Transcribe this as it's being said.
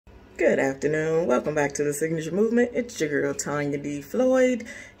Good afternoon. Welcome back to the Signature Movement. It's your girl Tanya D. Floyd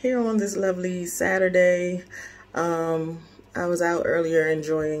here on this lovely Saturday. I was out earlier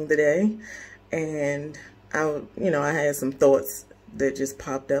enjoying the day, and I had some thoughts that just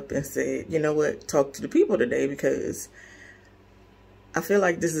popped up and said, you know what, talk to the people today, because I feel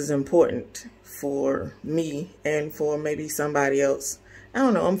like this is important for me and for maybe somebody else. I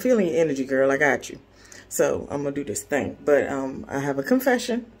don't know. I'm feeling your energy, girl. I got you. So I'm going to do this thing. But I have a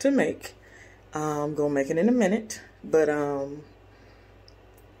confession to make. I'm going to make it in a minute. But I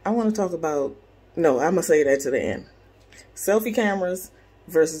want to talk about, no, I'm going to say that to the end. Selfie cameras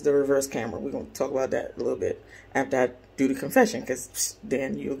versus the reverse camera. We're going to talk about that a little bit after I do the confession, because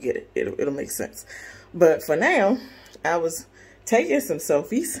then you'll get it. It'll make sense. But for now, I was taking some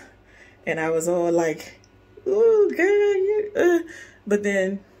selfies, and I was all like, ooh, girl, but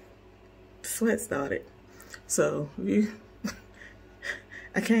then sweat started. So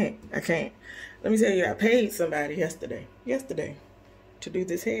I can't. Let me tell you, I paid somebody yesterday to do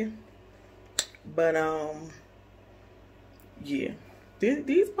this hair. But yeah,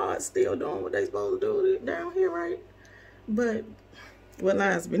 these parts still doing what they supposed to do down here, right? But what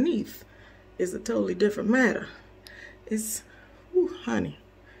lies beneath is a totally different matter. It's, ooh, honey,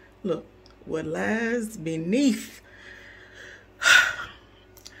 look, what lies beneath.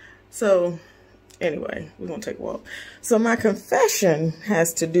 So anyway, we're going to take a walk. So my confession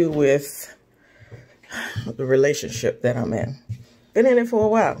has to do with the relationship that I'm in. Been in it for a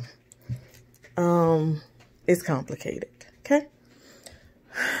while. It's complicated, okay?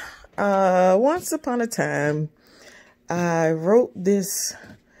 Once upon a time, I wrote this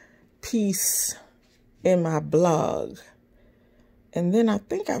piece in my blog. And then I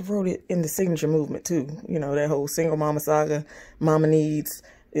think I wrote it in the Signature Movement too. You know, that whole single mama saga, mama needs,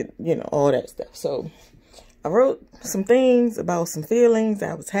 all that stuff. So I wrote some things about some feelings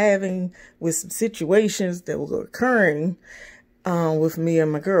I was having with some situations that were occurring with me and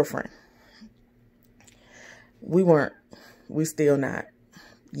my girlfriend. We still not.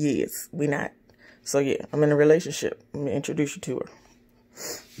 Yes, we not. So yeah, I'm in a relationship. Let me introduce you to her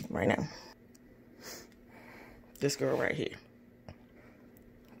right now. This girl right here.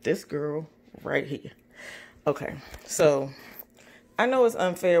 This girl right here. Okay, so I know it's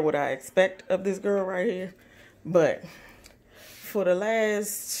unfair what I expect of this girl right here, but for the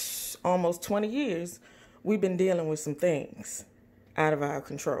last almost 20 years, we've been dealing with some things out of our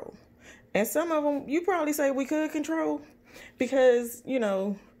control. And some of them, you probably say we could control because,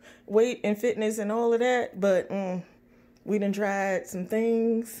 weight and fitness and all of that, but we done tried some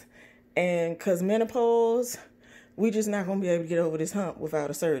things, and because menopause, we just not going to be able to get over this hump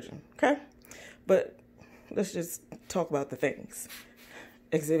without a surgeon, okay? But let's just talk about the things.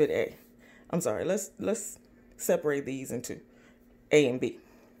 Exhibit A. I'm sorry, let's separate these into A and B.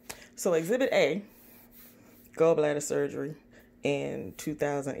 So Exhibit A, gallbladder surgery in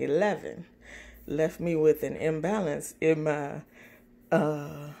 2011, left me with an imbalance in my,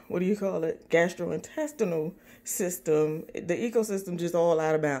 gastrointestinal system. The ecosystem just all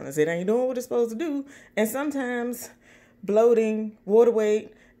out of balance. It ain't doing what it's supposed to do. And sometimes bloating, water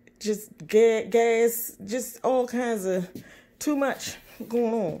weight, just gas, just all kinds of too much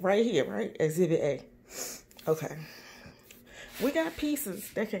going on right here, right? Exhibit A. Okay. We got pieces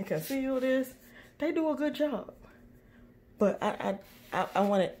that can conceal this. They do a good job. But I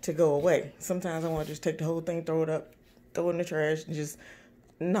want it to go away. Sometimes I want to just take the whole thing, throw it in the trash, and just,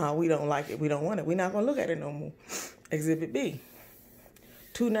 nah, we don't like it. We don't want it. We're not going to look at it no more. Exhibit B.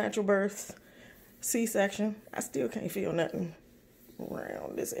 2 natural births, C-section. I still can't feel nothing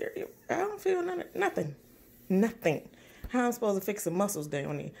around this area. I don't feel nothing. How I'm supposed to fix the muscles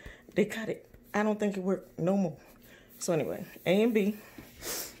down there? They cut it. I don't think it worked no more. So anyway, A and B.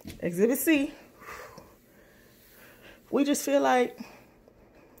 Exhibit C. We just feel like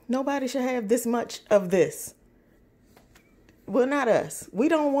nobody should have this much of this. Well, not us. We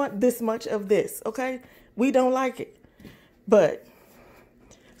don't want this much of this, okay? We don't like it. But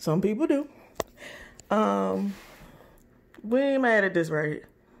some people do. We ain't mad at this right here.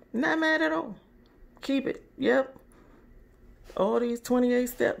 Not mad at all. Keep it. Yep. All these 28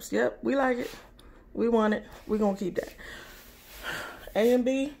 steps. Yep. We like it. We want it. We're going to keep that. A and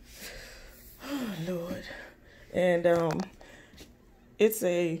B. Oh, Lord. And it's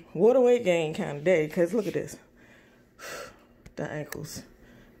a water weight gain kind of day, because look at this. The ankles.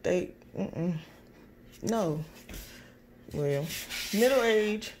 No. Well, middle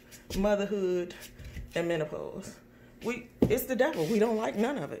age, motherhood, and menopause. It's the devil. We don't like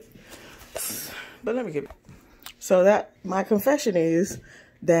none of it. But let me get... So my confession is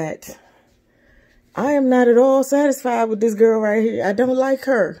that I am not at all satisfied with this girl right here. I don't like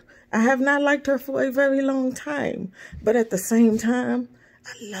her. I have not liked her for a very long time, but at the same time,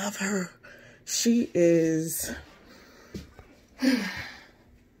 I love her. She just,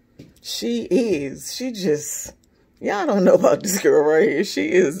 y'all don't know about this girl right here.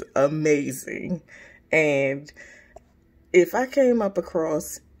 She is amazing. And if I came up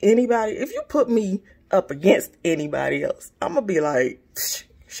across anybody, if you put me up against anybody else, I'm going to be like,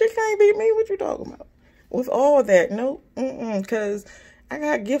 she can't beat me. What you talking about? With all that, no, because I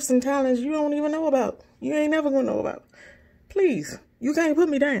got gifts and talents you don't even know about. You ain't never going to know about. Please, you can't put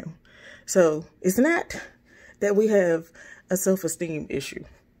me down. So it's not that we have a self-esteem issue.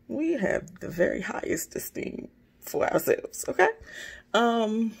 We have the very highest esteem for ourselves, okay?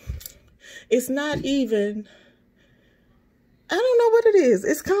 It's not even, I don't know what it is.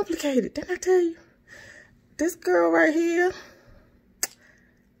 It's complicated. Didn't I tell you? This girl right here,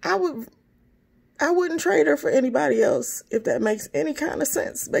 I wouldn't trade her for anybody else, if that makes any kind of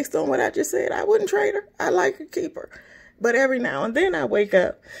sense. Based on what I just said, I wouldn't trade her. I like her, keep her. But every now and then I wake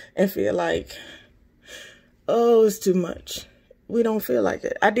up and feel like, oh, it's too much. We don't feel like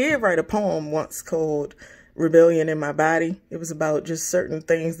it. I did write a poem once called Rebellion in My Body. It was about just certain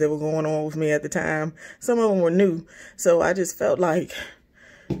things that were going on with me at the time. Some of them were new. So I just felt like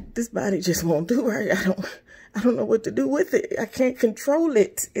this body just won't do right. I don't know what to do with it. I can't control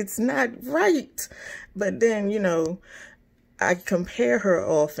it. It's not right. But then, you know, I compare her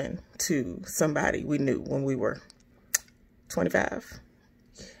often to somebody we knew when we were 25.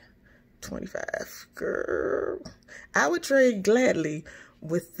 25. Girl. I would trade gladly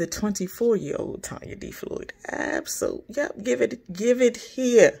with the 24-year-old Tanya D. Floyd. Absolutely. Yep. Give it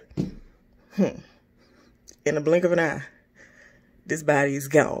here. In a blink of an eye, this body is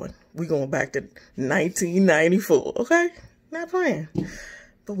gone. We going back to 1994, okay? Not playing.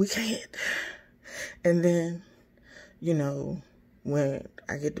 But we can't. And then, you know, when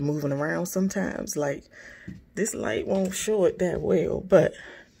I get to moving around sometimes, like, this light won't show it that well, but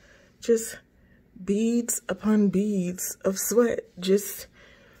just beads upon beads of sweat. Just,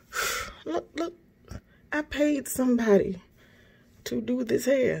 look, I paid somebody to do this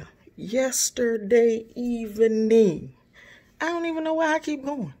hair yesterday evening. I don't even know why I keep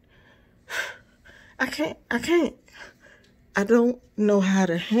going. I can't. I don't know how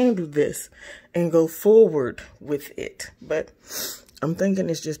to handle this and go forward with it. But I'm thinking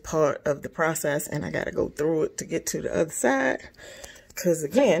it's just part of the process and I got to go through it to get to the other side. Because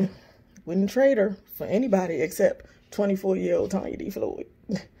again, wouldn't trade her for anybody except 24-year-old Tanya D. Floyd.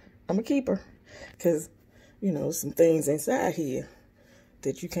 I'm a keeper. Because, you know, some things inside here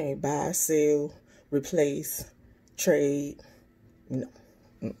that you can't buy, sell, replace, trade. No.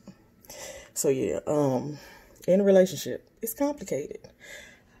 So yeah, in a relationship, it's complicated.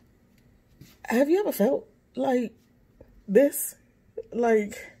 Have you ever felt like this?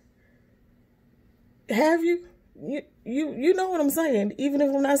 Like, have you? You know what I'm saying? Even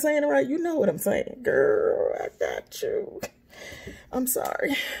if I'm not saying it right, you know what I'm saying. Girl, I got you. I'm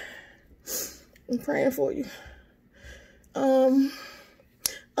sorry. I'm praying for you.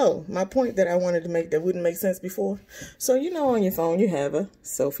 Oh, my point that I wanted to make that wouldn't make sense before. So, you know, on your phone, you have a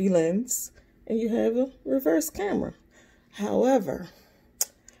selfie lens and you have a reverse camera. However,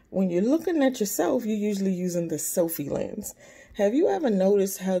 when you're looking at yourself, you're usually using the selfie lens. Have you ever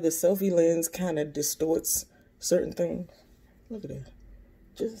noticed how the selfie lens kind of distorts certain things? Look at that.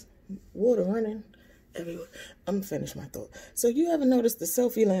 Just water running everywhere. I'm going to finish my thought. So you ever notice the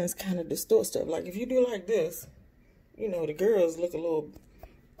selfie lens kind of distorts stuff? Like if you do like this, you know, the girls look a little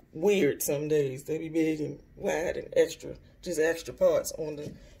weird some days. They be big and wide and extra, just extra parts on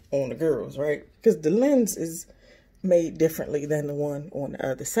the girls, right? Because the lens is made differently than the one on the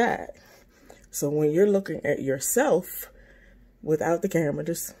other side. So when you're looking at yourself without the camera,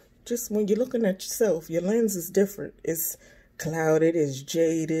 just when you're looking at yourself, your lens is different. It's clouded, it's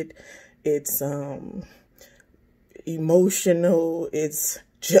jaded, it's emotional, it's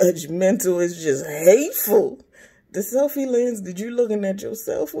judgmental, it's just hateful. The selfie lens that you're looking at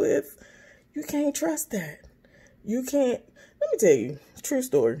yourself with, you can't trust that. You can't. Let me tell you, true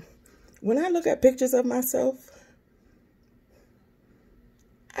story. When I look at pictures of myself,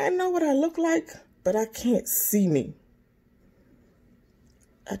 I know what I look like, but I can't see me.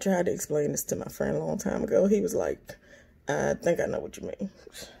 I tried to explain this to my friend a long time ago. He was like, I think I know what you mean.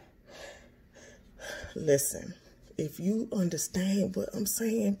 Listen, if you understand what I'm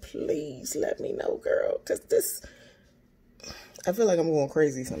saying, please let me know, girl. Because this, I feel like I'm going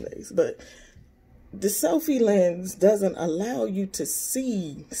crazy some days. But the selfie lens doesn't allow you to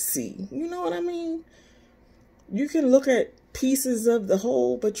see. You know what I mean? You can look at pieces of the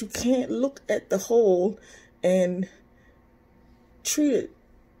whole, but you can't look at the whole and treat it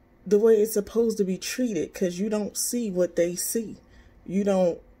the way it's supposed to be treated, because you don't see what they see. You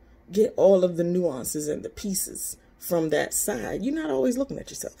don't get all of the nuances and the pieces from that side. You're not always looking at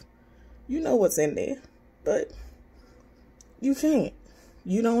yourself. You know what's in there, but you can't.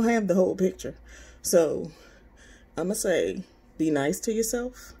 You don't have the whole picture. So I'm going to say, be nice to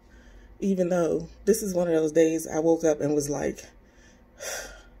yourself. Even though this is one of those days I woke up and was like,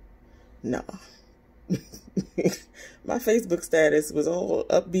 nah. My Facebook status was all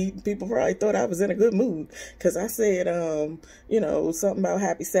upbeat. People probably thought I was in a good mood because I said, you know, something about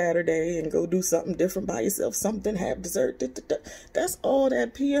happy Saturday and go do something different by yourself, something, have dessert. That's all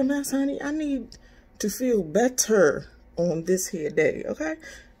that PMS, honey. I need to feel better on this here day, okay?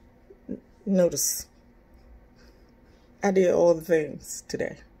 Notice, I did all the things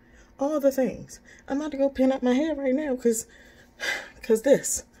today. All the things. I'm about to go pin up my hair right now because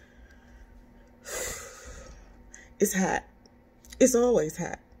this. It's hot. It's always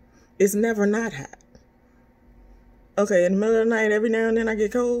hot. It's never not hot. Okay, in the middle of the night, every now and then I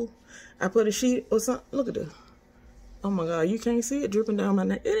get cold. I put a sheet or something. Look at this. Oh my God, you can't see it dripping down my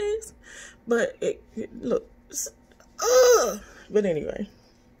neck. It is. But look. But anyway,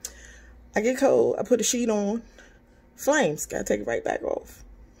 I get cold. I put a sheet on. Flames. Gotta take it right back off.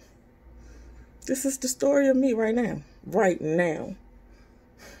 This is the story of me right now. Right now.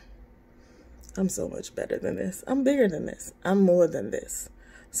 I'm so much better than this. I'm bigger than this. I'm more than this.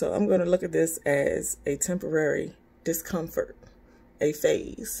 So I'm going to look at this as a temporary discomfort, a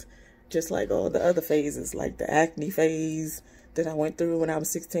phase, just like all the other phases, like the acne phase that I went through when I was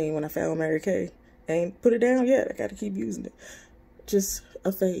 16 when I found Mary Kay. I ain't put it down yet. I got to keep using it. Just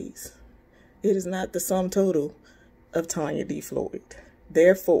a phase. It is not the sum total of Tanya D. Floyd.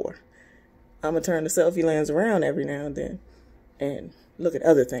 Therefore, I'm going to turn the selfie lens around every now and then and look at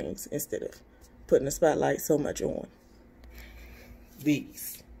other things instead of putting the spotlight so much on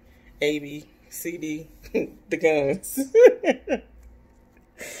these A, B, C, D, the guns.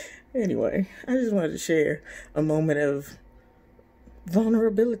 Anyway, I just wanted to share a moment of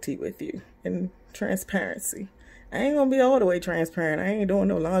vulnerability with you and transparency. I ain't gonna be all the way transparent. I ain't doing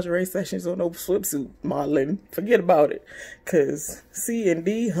no lingerie sessions or no swimsuit modeling. Forget about it. Cause C and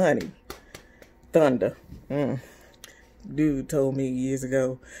D, honey, thunder. Dude told me years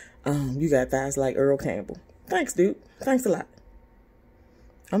ago, you got thighs like Earl Campbell. Thanks, dude. Thanks a lot.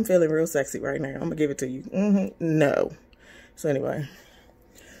 I'm feeling real sexy right now. I'm going to give it to you. No. So anyway.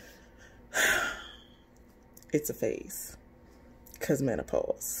 It's a phase. Because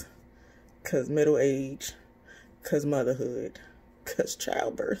menopause. Because middle age. Because motherhood. Because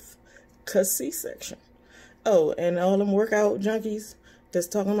childbirth. Because C-section. Oh, and all them workout junkies that's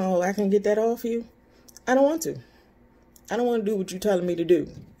talking about, oh, I can get that off you. I don't want to. I don't want to do what you're telling me to do.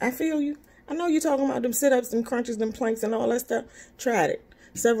 I feel you. I know you're talking about them sit-ups, them crunches, them planks, and all that stuff. Tried it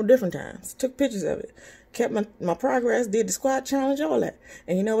several different times. Took pictures of it. Kept my progress. Did the squat challenge, all that.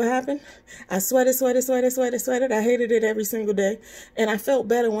 And you know what happened? I sweated. I hated it every single day. And I felt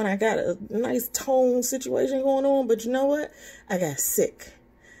better when I got a nice tone situation going on. But you know what? I got sick.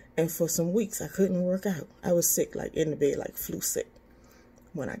 And for some weeks, I couldn't work out. I was sick, like in the bed, like flu sick.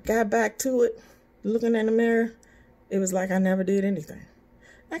 When I got back to it, looking in the mirror, it was like I never did anything.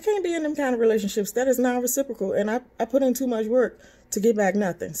 I can't be in them kind of relationships. That is non-reciprocal. And I put in too much work to get back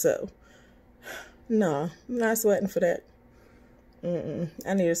nothing. So, no, I'm not sweating for that.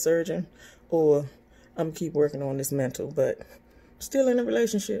 I need a surgeon. Or I'm going to keep working on this mental. But still in a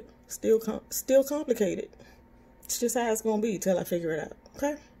relationship. Still complicated. It's just how it's going to be till I figure it out.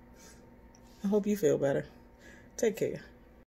 Okay? I hope you feel better. Take care.